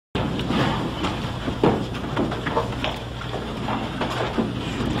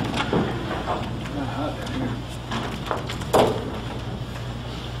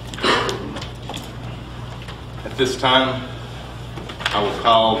This time, I will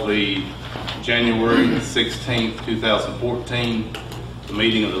call the January 16th, 2014, the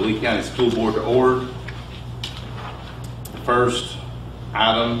meeting of the Lee County School Board to order. The first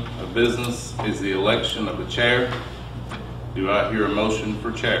item of business is the election of the chair. Do I hear a motion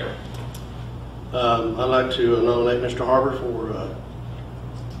for chair? I'd like to nominate Mr. Harbor for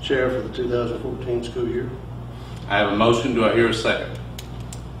chair for the 2014 school year. I have a motion. Do I hear a second?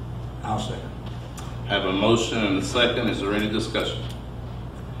 I'll second. I have a motion and a second. Is there any discussion?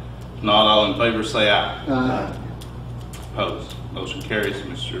 If not, all in favor say aye. Aye. Opposed? Motion carries.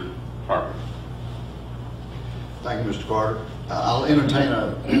 Mr. Harper. Thank you, Mr. Carter. I'll entertain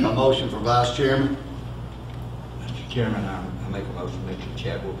a motion for vice chairman. Mr. Chairman, I make a motion that Mr.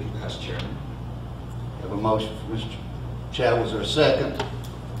 Chad will be vice chairman. Have a motion for Mr. Chad. Was there a second?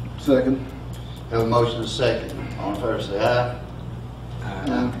 Second. Have a motion and a second. All in favor say aye.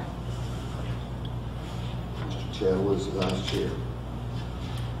 Aye. Mr. Chad was the vice chair.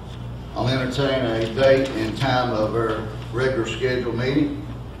 I'll entertain a date and time of our regular scheduled meeting.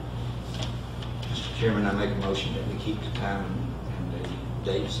 Mr. Chairman, I make a motion that we keep the time and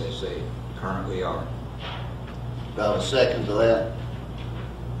the dates as they currently are. About a second to that.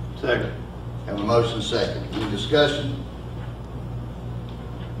 Second. Have a motion and a second. Any discussion?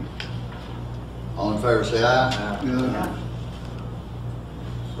 All in favor say aye. Aye.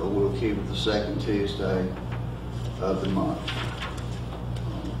 So we'll keep it the second Tuesday of the month.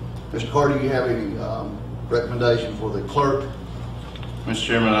 Mr. Carter, do you have any recommendation for the clerk? Mr.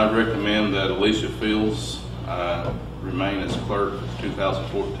 Chairman, I recommend that Alicia Fields remain as clerk for the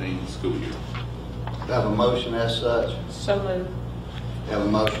 2014 school year. Have a motion as such. So moved. Have a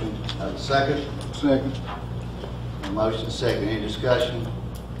motion. Have a second. Second. A motion second. Any discussion?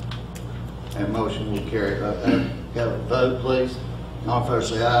 And motion will carry. Have a vote, please. All in favor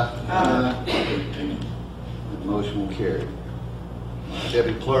say aye. Aye. The motion will carry.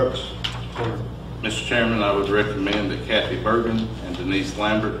 Deputy clerks. Mr. Chairman, I would recommend that Kathy Bergen and Denise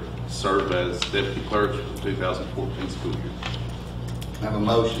Lambert serve as deputy clerks for the 2014 school year. Have a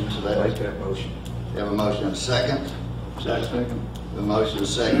motion to I make that. that motion. Have a motion and a second. Second. The motion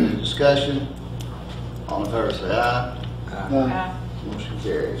is second. Any discussion? All in favor say aye. Aye. Motion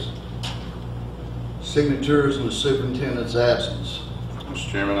carries. Signatures in the superintendent's absence.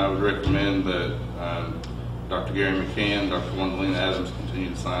 Mr. Chairman, I would recommend that Dr. Gary McCann, Dr. Wendolina Adams continue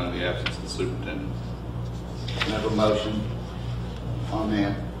to sign in the absence of the superintendent. Have a motion on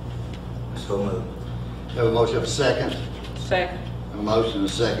that. So moved. Have a motion, have a second. Second. Have a motion and a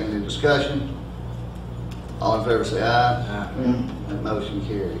second. Any discussion? All in favor say aye. Aye. That motion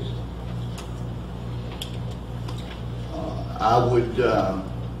carries. I would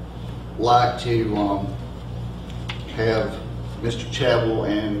like to have Mr. Chabel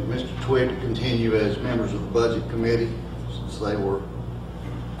and Mr. Twitt continue as members of the budget committee since they were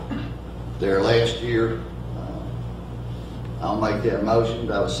there last year. I'll make that motion.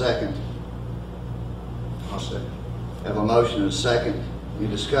 Do I have a second? I'll second. Have a motion and a second. Any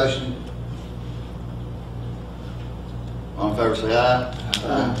discussion? All in favor say aye.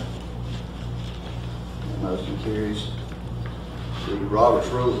 Aye. Motion carries. The Robert's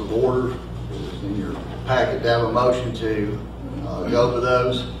Rules of Order is in your packet. To have a motion to go over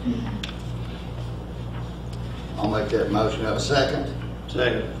those. I'll make that motion. Have a second.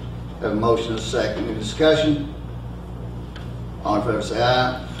 Second. Have a motion and a second. Any discussion? All in favor say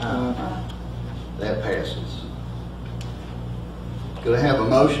aye. Aye. That passes. Could I have a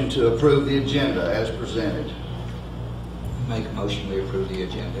motion to approve the agenda as presented? Make a motion we approve the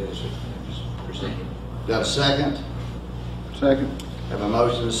agenda as it was presented. Got a second? Second. Have a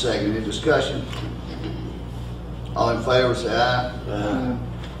motion and a second. Any discussion? All in favor say aye. Aye.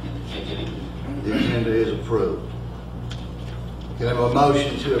 The agenda is approved. Can I have a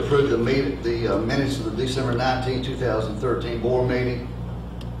motion to approve the minutes of the December 19, 2013 board meeting?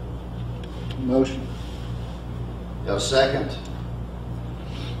 Motion. Have a second?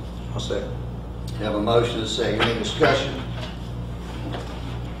 I'll second. Have a motion and a second. Any discussion?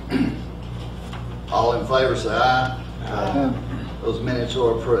 All in favor say aye. Aye. Those minutes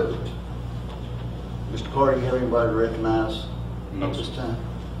are approved. Mr. Carter, you have anybody to recognize No, at this sir. time?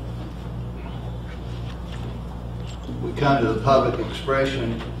 We come to the public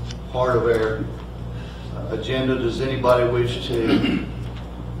expression part of our agenda. Does anybody wish to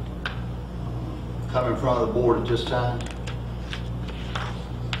come in front of the board at this time?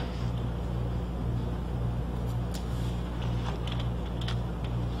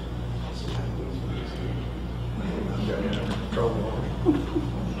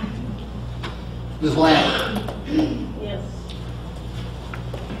 Ms. Lambert. Yes.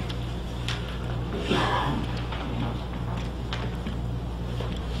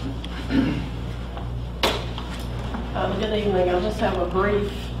 Good evening. I'll just have a brief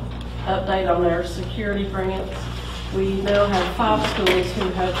update on our security grants. We now have 5 schools who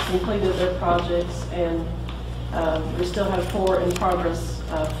have completed their projects, and we still have 4 in progress: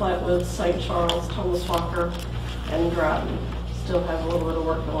 Flatwoods, St. Charles, Thomas Walker, and Dryden. Still have a little bit of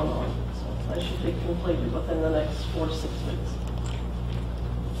work going on, so they should be completed within the next 4 to 6 weeks.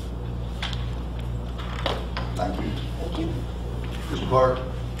 Thank you. Thank you. Mr. Clark?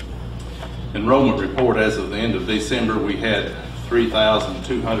 Enrollment report: as of the end of December, we had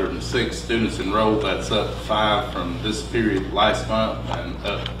 3,206 students enrolled. That's up 5 from this period last month and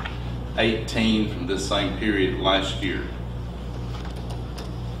up 18 from this same period last year.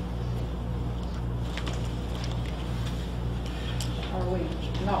 Are we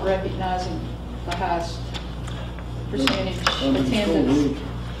not recognizing the highest percentage attendance?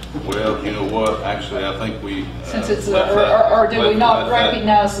 Well, you know what? Actually, I think we Since it's, left that- or do we left not that-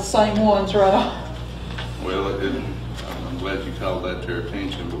 recognize the same ones, right? Well, I'm glad you called that to our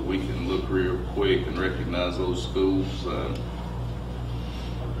attention, but we can look real quick and recognize those schools.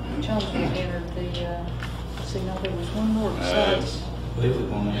 Jonesville entered see, no, there was one more besides. We were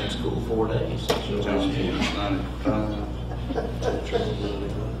going to have school 4 days. Jonesville is 95.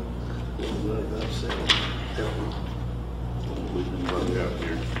 We can look out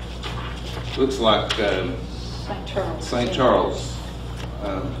here. Looks like St. Charles. St. Charles.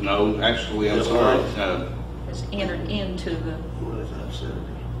 No, actually, I'm sorry. Has entered into the,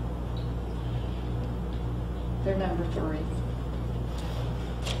 they're number 3.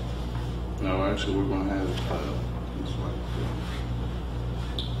 No, actually, we're going to have, looks like,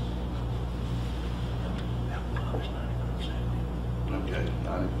 okay,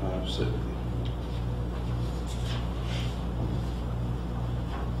 9570.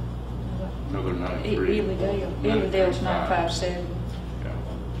 No, they're 93. Elydale's 9570. Yeah.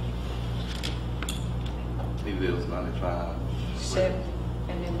 Elydale's 95. 7,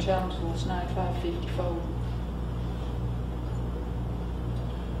 and then Jonesville's 9554.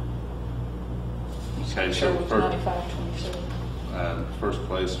 Okay, so Sherwood's first, 9527. first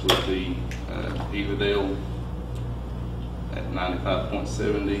place would be Elydale at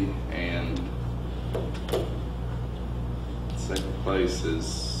 95.70, and second place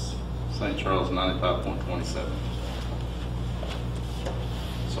is St. Charles, 95.27.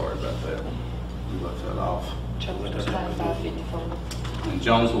 Sorry about that. We left that off. Jonesville's 9554. And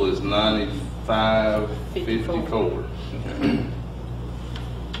Jonesville is 95.54. Okay.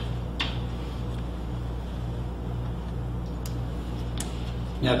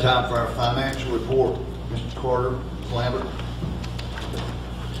 Now time for our financial report. Mr. Carter, Lambert.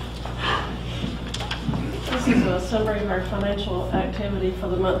 This is a summary of our financial activity for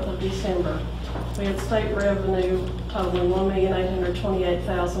the month of December. We had state revenue totaling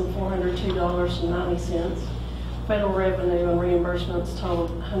 $1,828,402.90. Federal revenue and reimbursements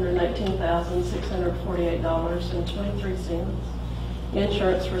totaled $118,648.23.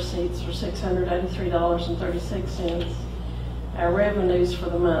 Insurance receipts were $683.36. Our revenues for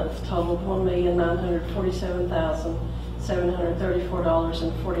the month totaled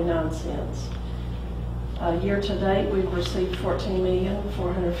 $1,947,734.49. Year to date, we've received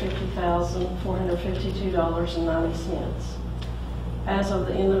 $14,450,452.90. As of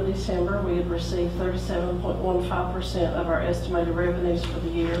the end of December, we had received 37.15% of our estimated revenues for the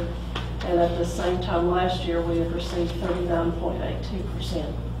year, and at the same time last year, we had received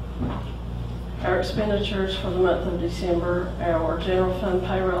 39.82%. Our expenditures for the month of December: our general fund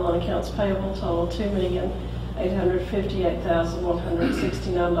payroll and accounts payable totaled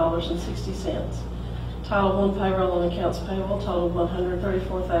 $2,858,169.60. Title I payroll and accounts payable totaled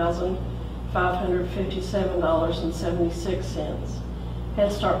 $134,557.76.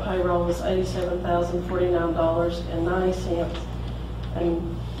 Head Start payroll was $87,049.90,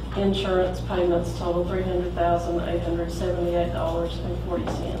 and insurance payments totaled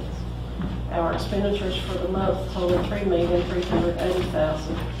 $300,878.40. Our expenditures for the month totaled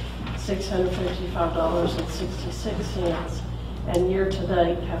 $3,380,655.66, and year to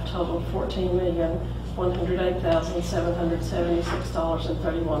date have totaled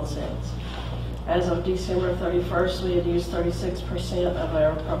 $14,108,776.31. As of December 31st, we had used 36% of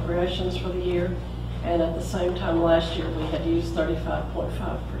our appropriations for the year, and at the same time last year, we had used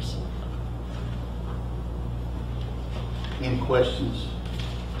 35.5%. Any questions?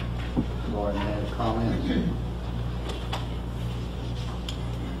 Lauren, any comments?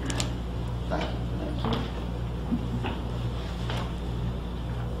 Thank you.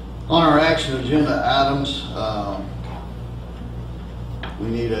 On our action agenda items, we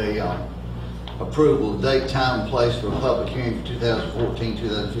need a approval of date, time, and place for a public hearing for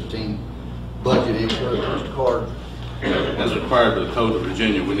 2014-2015 budget input. Mr. Carter. As required by the Code of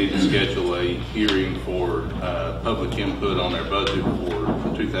Virginia, we need to schedule a hearing for public input on our budget for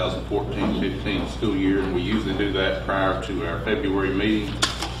the 2014-15 school year. And we usually do that prior to our February meeting,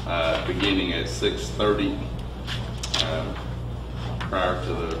 beginning at 6:30, prior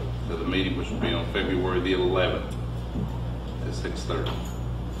to the meeting, which will be on February the 11th at 6:30.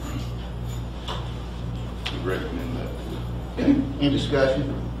 We recommend that. Okay. Any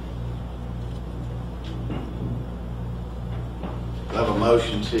discussion? I have a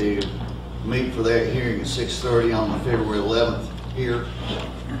motion to meet for that hearing at 6:30 on February 11th here.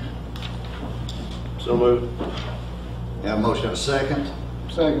 So moved. Have a motion, have a second?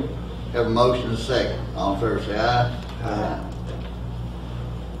 Second. Have a motion and a second. All in favor say aye. Aye.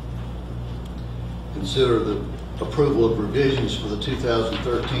 Consider the approval of revisions for the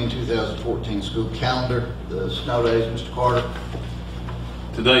 2013-2014 school calendar, the snow days, Mr. Carter.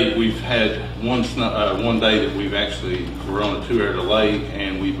 Today, we've had one day that we're on a 2-hour delay,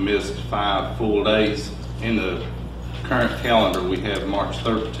 and we've missed 5 full days. In the current calendar, we have March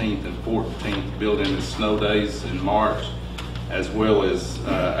 13th and 14th built in as snow days in March, as well as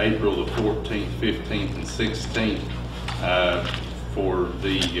April the 14th, 15th, and 16th for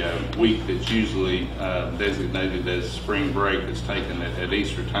the week that's usually designated as spring break that's taken at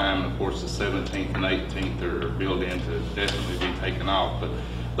Easter time. Of course, the 17th and 18th are built in to definitely be taken off. But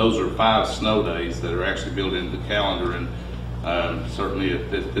those are 5 snow days that are actually built into the calendar. And certainly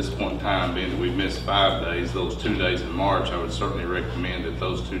at this point in time, being that we've missed 5 days, those 2 days in March, I would certainly recommend that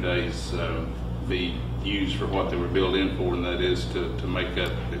those 2 days be used for what they were built in for, and that is to make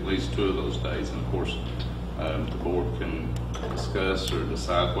up at least 2 of those days. And of course, the board can discuss or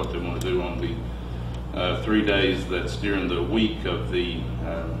decide what they want to do on the 3 days that's during the week of the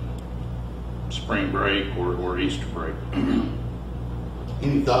spring break or Easter break.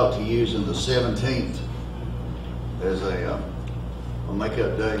 Any thought to using the 17th as a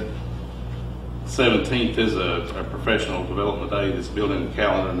makeup day? 17th is a professional development day that's built in the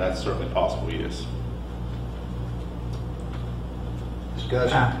calendar, and that's certainly possible, yes.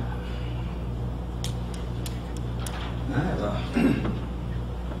 Discussion? I have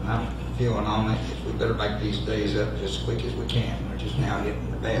I'm feeling on it. We better make these days up just as quick as we can. We're just now hitting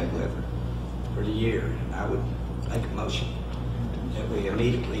the bad weather for the year. And I would make a motion that we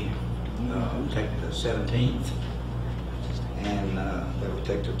immediately take the 17th and that we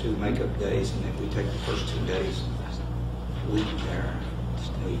take the 2 makeup days, and that we take the first 2 days week there,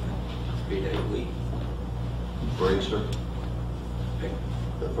 week, 3-day week. For Easter? Okay.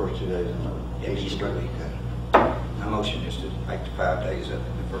 The first 2 days in the Easter week. My motion is to make the 5 days up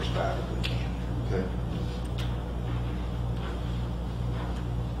in the first 5 if we can. Okay.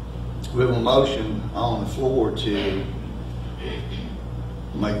 We have a motion on the floor to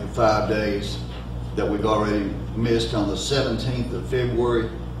make the 5 days that we've already missed on the 17th of February,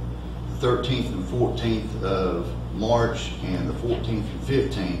 13th and 14th of March, and the 14th and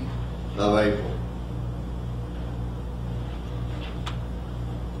 15th of April.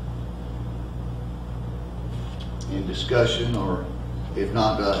 Any discussion, or if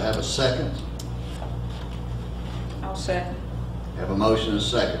not, have a second? I'll second. Have a motion and a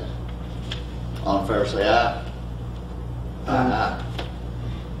second. All in favor say aye. Aye.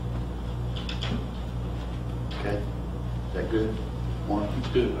 Okay, is that good? One?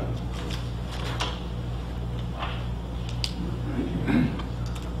 Good.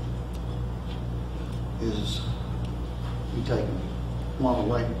 Is, you taking one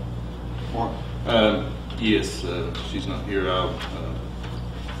away, Mark? Yes, she's not here. I'll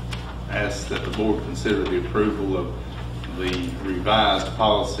ask that the board consider the approval of the revised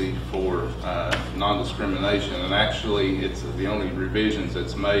policy for non-discrimination. And actually, it's the only revisions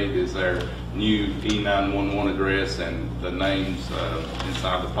that's made is our new E911 address and the names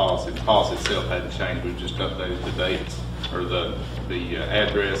inside the policy. The policy itself hadn't changed. We've just updated the dates, or the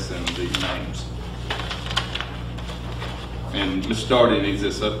address and the names. And Ms. Stardy needs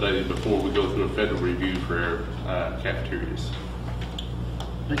this updated before we go through a federal review for our cafeterias.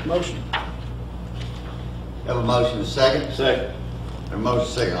 Make a motion. Have a motion and a second? Second. Have a motion and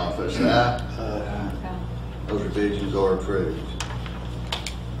a second, all in favor say aye. Okay. Those revisions are approved.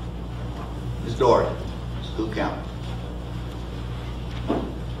 Ms. Doherty, school calendar.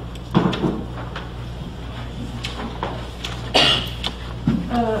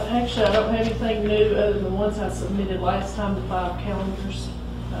 Actually, I don't have anything new other than the ones I submitted last time, the 5 calendars.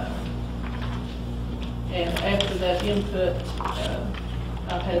 And after that input,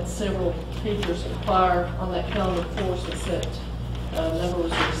 I've had several teachers inquire on that calendar course that number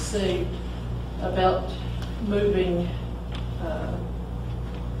was received. about moving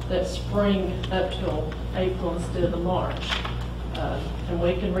that spring up till April instead of March. And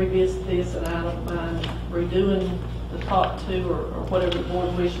we can revisit this, and I don't mind redoing the top two or whatever the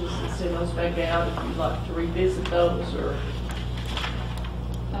board wishes and send those back out if you'd like to revisit those or.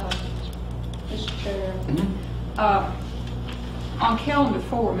 Mr. Chair. On calendar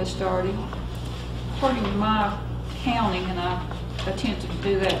 4, Ms. Doherty, according to my counting, and I've attempted to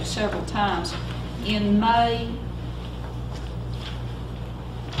do that several times, in May,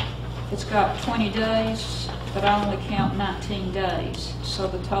 it's got 20 days, but I only count 19 days. So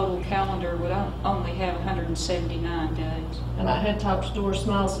the total calendar would only have 179 days. And I had talked to Doris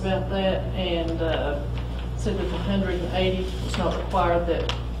Miles about that and said that the 180 was not required,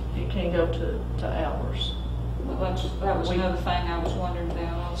 that it can go to hours. Well, that was another thing I was wondering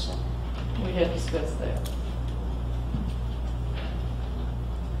about also. We had discussed that.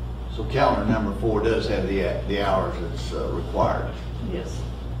 So calendar number 4 does have the hours that's required. Yes.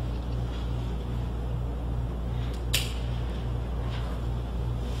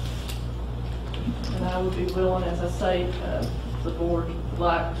 And I would be willing, as I say, if the board would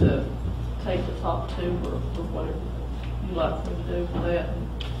like to take the top 2 or whatever you'd like me to do for that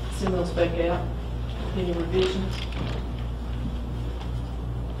and send those back out. Any revisions?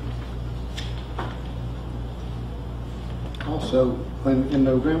 Also, in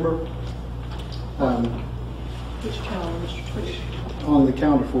November, Which calendar, Mr. Trish? on the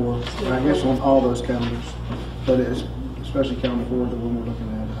calendar 4, I guess on all those calendars, but it's especially calendar 4, the one we're looking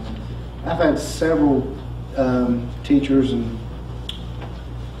at. I've had several teachers and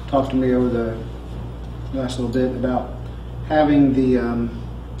talk to me over the last little bit about having the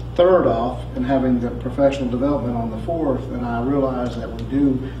 3rd off and having the professional development on the 4th, and I realize that we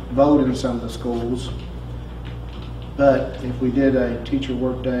do vote in some of the schools, but if we did a teacher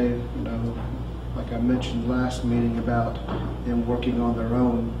work day, you know, like I mentioned last meeting about them working on their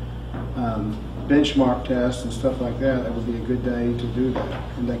own benchmark tests and stuff like that, that would be a good day to do that.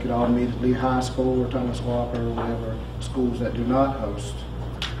 And they could all meet at Lee High School or Thomas Walker or whatever schools that do not host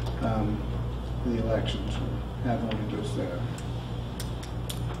the elections or have one just there.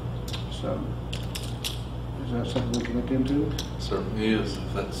 So, is that something we can look into? Certainly is,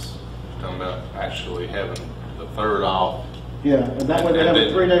 if that's talking about actually having the 3rd off Yeah, and that way they have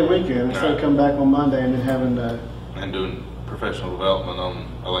a 3-day weekend instead of Right. come back on Monday and then having to. and doing professional development on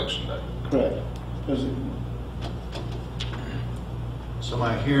election day. Correct. 'Cause So am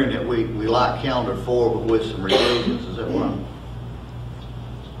I hearing that we like calendar 4 but with some revisions, is that what I'm?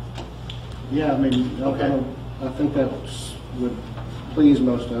 yeah, I mean, Okay. I think that would please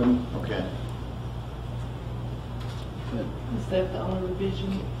most of them. Okay. But Is that the only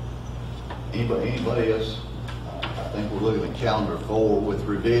revision? Anybody else? I think we're looking at calendar 4 with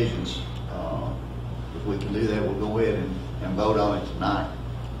revisions. If we can do that, we'll go ahead and vote on it tonight.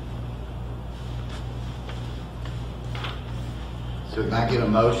 So can I get a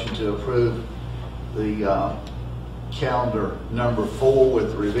motion to approve the calendar number 4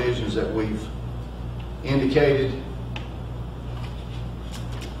 with the revisions that we've indicated?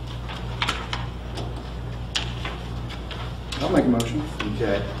 I'll make a motion.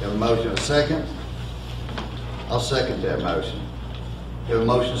 Okay, have a motion, a second? I'll second that motion. Have a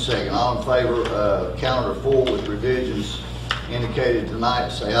motion, a second. All in favor of calendar 4 with revisions indicated tonight,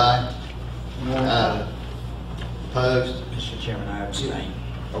 say aye. Aye. Opposed? Mr. Chairman, I abstain.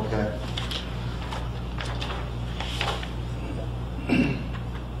 Okay.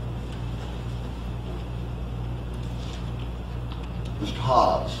 Mr.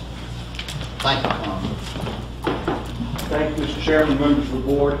 Hobbs. Thank you, Congressman. Thank you, Mr. Chairman, members of the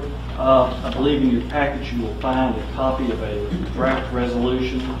board. I believe in your package you will find a copy of a draft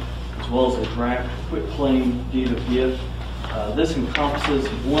resolution as well as a draft quitclaim deed of gift. This encompasses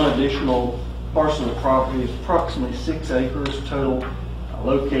one additional parcel of property, approximately 6 acres total,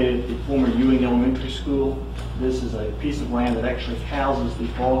 located at the former Ewing Elementary School. This is a piece of land that actually houses the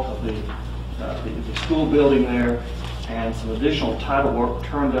bulk of the school building there, and some additional title work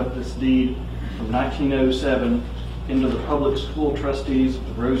turned up this deed from 1907 into the public school trustees of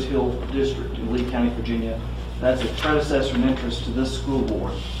the Rose Hill District in Lee County, Virginia. That's a predecessor in interest to this school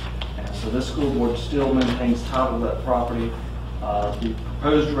board. And so this school board still maintains title of that property. The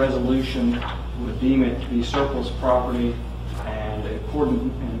proposed resolution would deem it to be surplus property, and in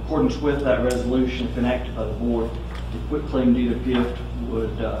accordance with that resolution, if enacted by the board, the quitclaim deed of gift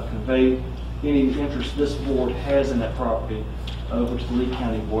would convey any interest this board has in that property over to the Lee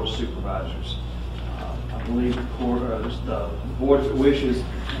County Board of Supervisors. I believe the board, if it wishes,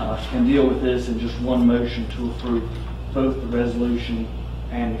 can deal with this in just one motion to approve both the resolution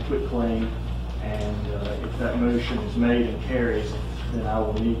and the quitclaim And if that motion is made and carries, then I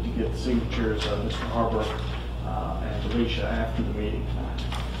will need to get the signatures of Mr. Harbor and Alicia after the meeting tonight.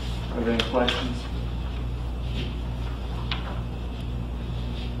 Are there any questions?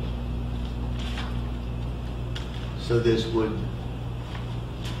 So this would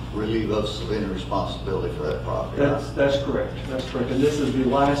relieve us of any responsibility for that property, right? That's correct. That's correct. And this is the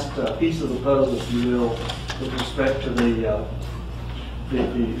last piece of the puzzle, if you will, with respect to the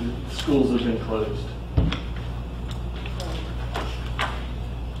schools that have been closed.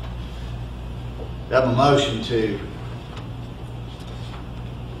 I have a motion to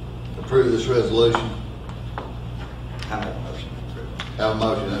approve this resolution. I make a motion to approve. Have a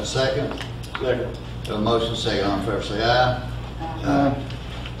motion and a second. Second. Have a motion, second, all in favor, say aye. Aye.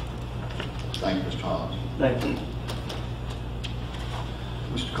 Thank you, Mr. Hollins. Thank you.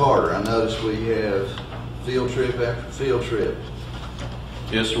 Mr. Carter, I notice we have field trip after field trip.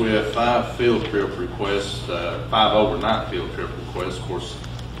 Yes, sir, we have 5 field trip requests, 5 overnight field trip requests. Of course,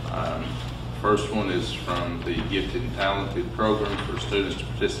 first one is from the Gifted and Talented program for students to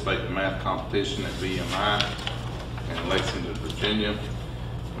participate in the math competition at VMI in Lexington, Virginia.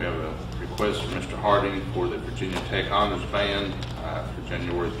 We have a request from Mr. Harding for the Virginia Tech Honors Band for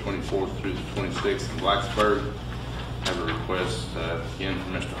January 24th through the 26th in Blacksburg. I have a request again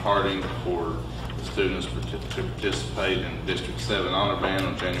from Mr. Harding for the students to participate in the District 7 Honor Band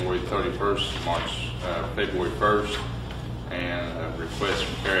on January 31st, February 1st. And a request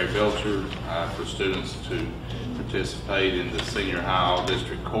from Carrie Belcher for students to participate in the Senior High All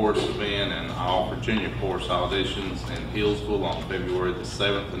District Chorus event and All Virginia Chorus auditions in Hillsville on February the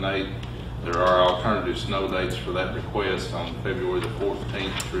 7th and 8th. There are alternative snow dates for that request on February the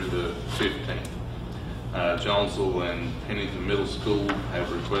 14th through the 15th. Jonesville and Pennington Middle School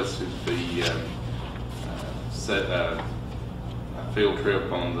have requested the field trip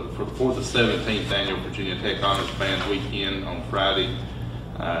for the 17th annual Virginia Tech Honors Band weekend on Friday,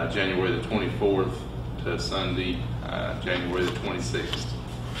 January the 24th to Sunday, January the 26th.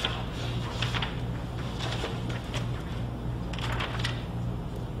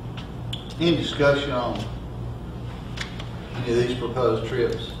 Any discussion on any of these proposed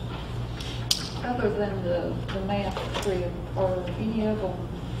trips? Other than the math trip, are any of them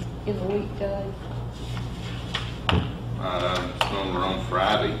in the weekday? Some are on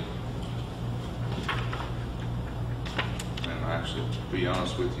Friday. And actually, to be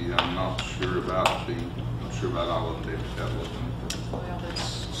honest with you, I'm not sure about all of them. Without looking at them. Well,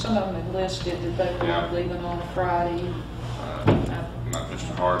 some of them have listed that they were leaving on a Friday. Like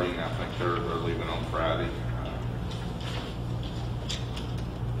Mr. Harding, I think they're leaving on Friday.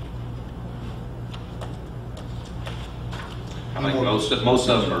 I think most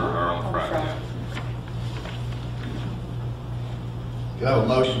of them are on Friday. Do I have a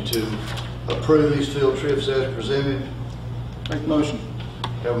motion to approve these field trips as presented? Make motion.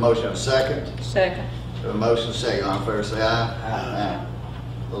 Have a motion and a second. Second. Have a motion and a second. All in favor, say aye. Aye.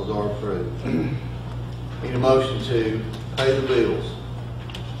 Those are approved. Need a motion to pay the bills.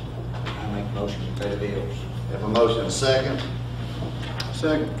 I make a motion to pay the bills. Have a motion and a second.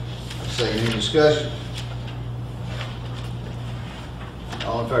 Second. Second, any discussion?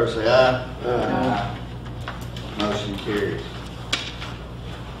 All in favor, say aye. Aye. Motion carries.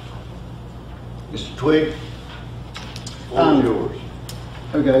 Mr. Twig, floor is yours.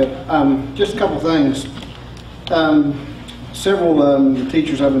 Okay, just a couple things. Several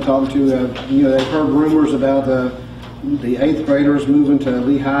teachers I've been talking to, they've heard rumors about the 8th graders moving to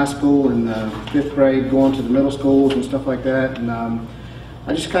Lee High School and the 5th grade going to the middle schools and stuff like that. And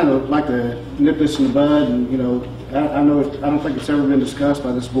I just kind of like to nip this in the bud. And I don't think it's ever been discussed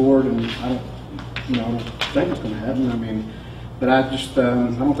by this board, and I don't think it's going to happen. But I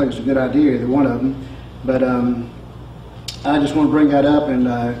don't think it's a good idea, either one of them. But I just want to bring that up, and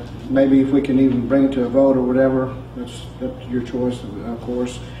maybe if we can even bring it to a vote or whatever, that's your choice, of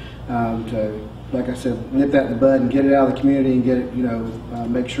course. To, like I said, nip that in the bud and get it out of the community and get it,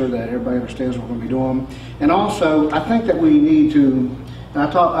 make sure that everybody understands what we're going to be doing. And also, I think that we need to,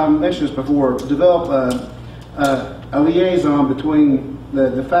 I mentioned this before, develop a liaison between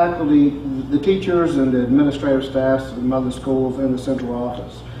the faculty, the teachers, and the administrative staffs of the other schools and the central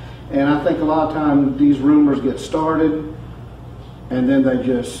office. And I think a lot of times these rumors get started, and then they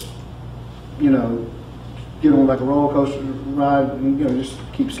just, get on like a roller coaster ride, and just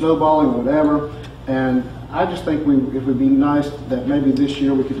keep snowballing or whatever. And I just think it would be nice that maybe this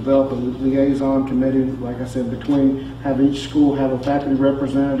year we could develop a liaison committee, like I said, have each school have a faculty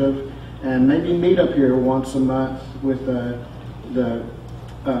representative, and maybe meet up here once a month with the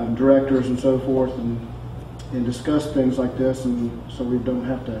directors and so forth, and discuss things like this, and so we don't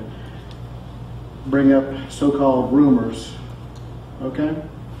have to bring up so-called rumors. Okay?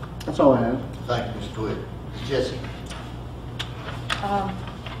 That's all I have. Thank you, Mr. Twig. Jesse?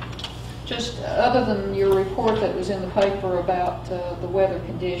 Just other than your report that was in the paper about the weather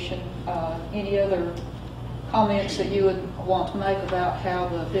condition, any other comments that you would want to make about how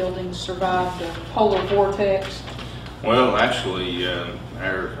the buildings survived the polar vortex? Well, actually,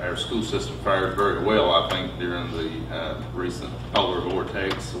 our school system fared very well, I think, during the recent polar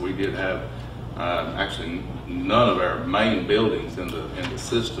vortex. We did have, actually, none of our main buildings in the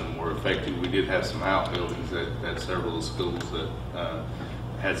system were affected. We did have some outbuildings at several of the schools that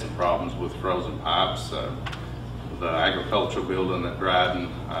had some problems with frozen pipes. The agricultural building at Dryden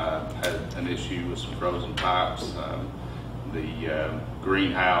had an issue with some frozen pipes. The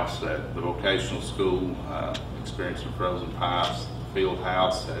greenhouse at the vocational school experienced some frozen pipes. The field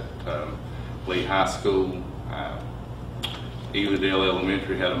house at Lee High School. Evadale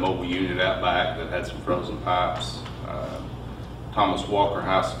Elementary had a mobile unit out back that had some frozen pipes. Thomas Walker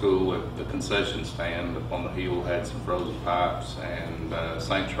High School at the concession stand up on the hill had some frozen pipes, and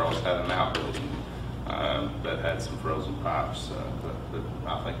St. Charles had an outbuilding that had some frozen pipes, but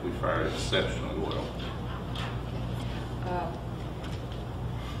I think we fared exceptionally well.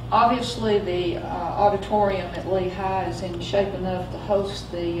 Obviously, the auditorium at Lee High is in shape enough to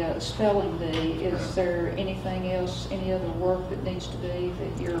host the spelling bee. Is there anything else, any other work that needs to be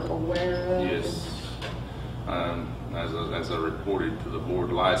that you're aware of? Yes. As I reported to the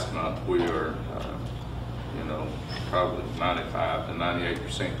board last month, we are, probably 95 to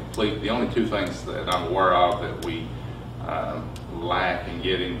 98% complete. The only two things that I'm aware of that we lack in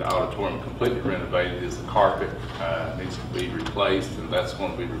getting the auditorium completely renovated is the carpet needs to be replaced, and that's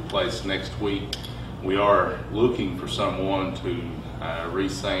going to be replaced next week. We are looking for someone to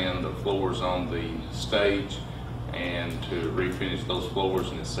re-sand the floors on the stage and to refinish those floors,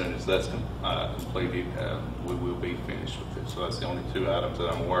 and as soon as that's completed, we will be finished with it. So that's the only two items that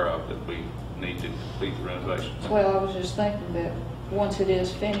I'm aware of that we need to complete the renovations. Well, I was just thinking that once it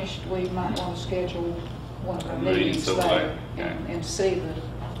is finished, we might want to schedule one of our meetings there and see the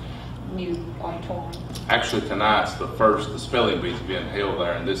new auditorium. Actually, tonight's the spelling bee's being held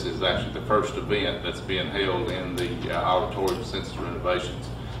there, and this is actually the first event that's being held in the auditorium since the renovations.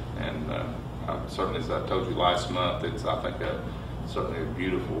 And certainly, as I told you last month, it's, I think, certainly a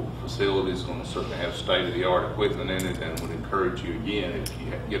beautiful facility. It's going to certainly have state-of-the-art equipment in it, and would encourage you again, if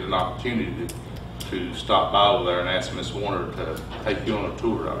you get an opportunity to stop by over there and ask Ms. Warner to take you on a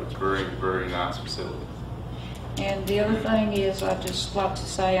tour of it. It's a very, very nice facility. And the other thing is, I'd just like to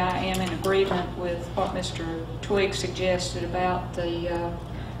say I am in agreement with what Mr. Twigg suggested about the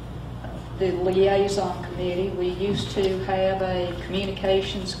liaison committee. We used to have a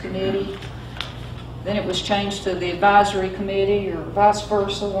communications committee. Then it was changed to the advisory committee, or vice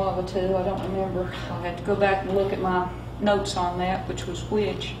versa, one of the two. I don't remember. I'll have to go back and look at my notes on that, which was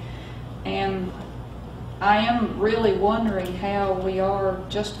which. And I am really wondering how we are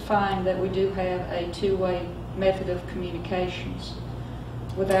justifying that we do have a two-way method of communications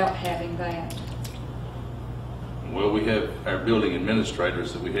without having that. Well, we have our building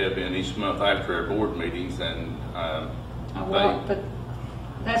administrators that we have in each month after our board meetings, and But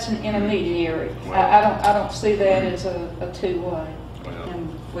that's an intermediary. Well, I don't see that as a two-way, well,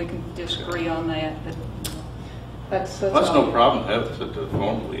 and we can disagree on that. But that's that's all. no problem to have to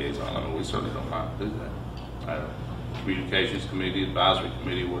form a liaison. I mean, we certainly don't mind to do that. Communications committee, advisory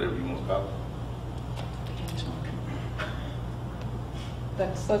committee, whatever you want to call it.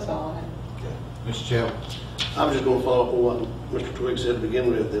 That's all I have. Okay. Mr. Chairman? I was just going to follow up on what Mr. Twigg said to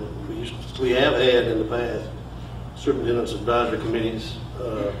begin with, that we have had in the past superintendent's advisory committees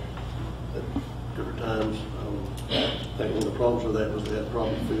at different times. I think one of the problems with that was they had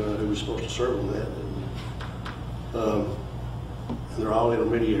problems figuring out who was supposed to serve on that. And they're all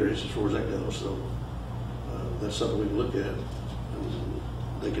intermediaries as far as that goes, so that's something we can look at. And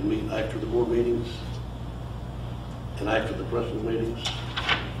they can meet after the board meetings and after the principal meetings.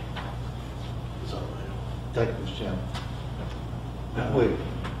 That's all I have. Thank you, Mr. Chairman. Wait.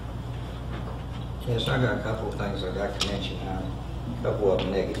 Yes, I got a couple of things I'd like to mention. A couple of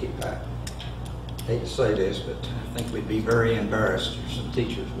them negative. I hate to say this, but I think we'd be very embarrassed, or some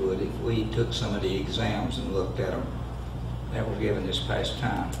teachers would, if we took some of the exams and looked at them that were given this past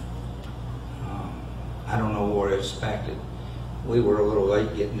time. I don't know where it's the fact that we were a little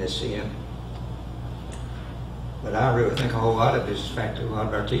late getting this in, but I really think a whole lot of it is the fact that a lot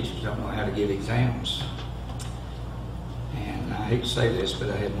of our teachers don't know how to give exams. And I hate to say this, but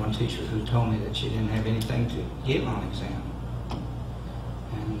I had one teacher who told me that she didn't have anything to give on exam.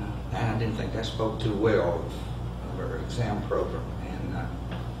 And I didn't think that spoke too well of our exam program.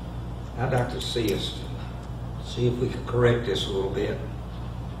 And I'd like to see us, see if we could correct this a little bit.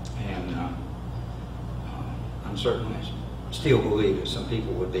 And I'm certainly still believe that some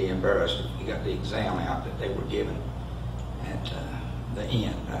people would be embarrassed if we got the exam out that they were given at the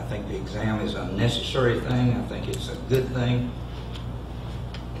end. I think the exam is a necessary thing. I think it's a good thing.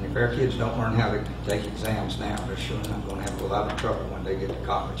 And if our kids don't learn how to take exams now, they're sure not going to have a lot of trouble when they get to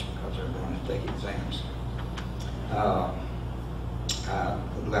college because they're going to take exams. I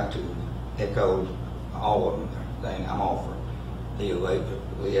would like to echo all of them. I'm all for the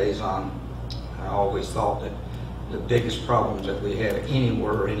liaison. I always thought that the biggest problems that we have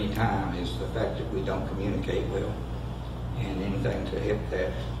anywhere or any time is the fact that we don't communicate well. And anything to help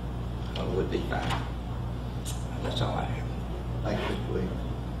that would be fine. That's all I have. Thank you, Mr. Williams.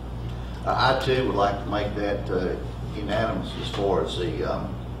 I too would like to make that unanimous as far as the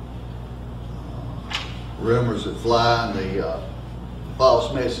rumors that fly and the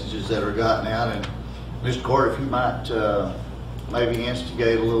false messages that are gotten out. And Mr. Carter, if you might maybe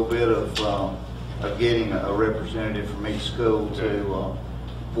instigate a little bit of getting a representative from each school to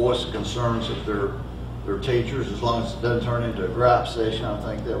voice the concerns of their teachers, as long as it doesn't turn into a gripe session. I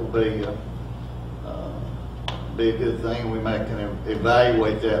think that will be a good thing. We might can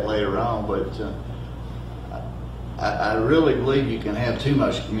evaluate that later on, but I really believe you can have too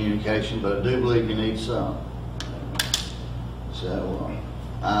much communication, but I do believe you need some. So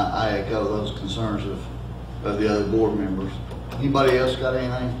I echo those concerns of the other board members. Anybody else got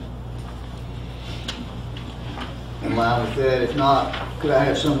anything in line with that? If not, could I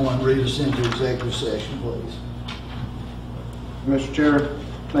have someone read us into executive session, please? Mr. Chair,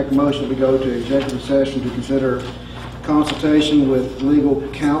 make a motion to go to executive session to consider consultation with legal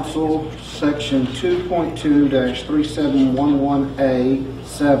counsel, section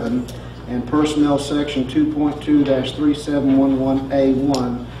 2.2-3711A7, and personnel section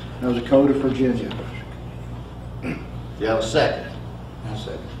 2.2-3711A1 of the Code of Virginia. Do you have a second? I'll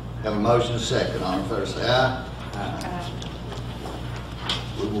second. Have a motion, a second. All in favor, say aye. Aye.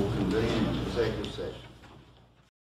 We will convene in executive session.